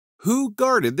Who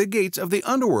guarded the gates of the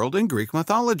underworld in Greek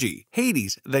mythology?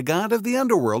 Hades, the god of the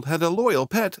underworld, had a loyal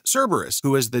pet, Cerberus, who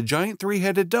was the giant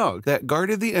three-headed dog that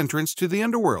guarded the entrance to the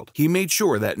underworld. He made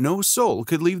sure that no soul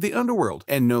could leave the underworld,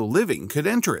 and no living could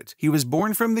enter it. He was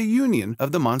born from the union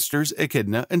of the monsters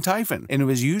Echidna and Typhon, and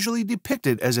was usually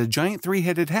depicted as a giant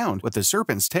three-headed hound with a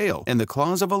serpent's tail and the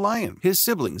claws of a lion. His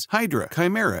siblings, Hydra,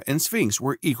 Chimera, and Sphinx,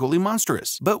 were equally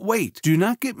monstrous. But wait, do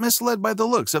not get misled by the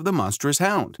looks of the monstrous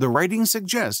hound. The writing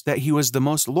suggests that he was the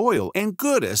most loyal and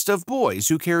goodest of boys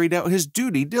who carried out his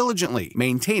duty diligently,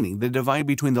 maintaining the divide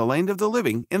between the land of the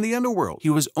living and the underworld. He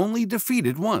was only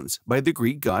defeated once by the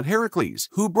Greek god Heracles,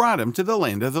 who brought him to the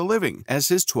land of the living as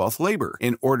his 12th labor.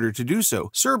 In order to do so,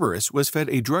 Cerberus was fed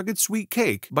a drugged sweet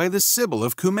cake by the Sibyl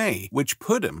of Cumae, which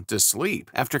put him to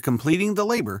sleep. After completing the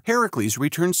labor, Heracles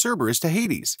returned Cerberus to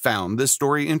Hades. Found this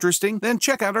story interesting? Then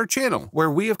check out our channel,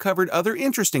 where we have covered other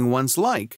interesting ones like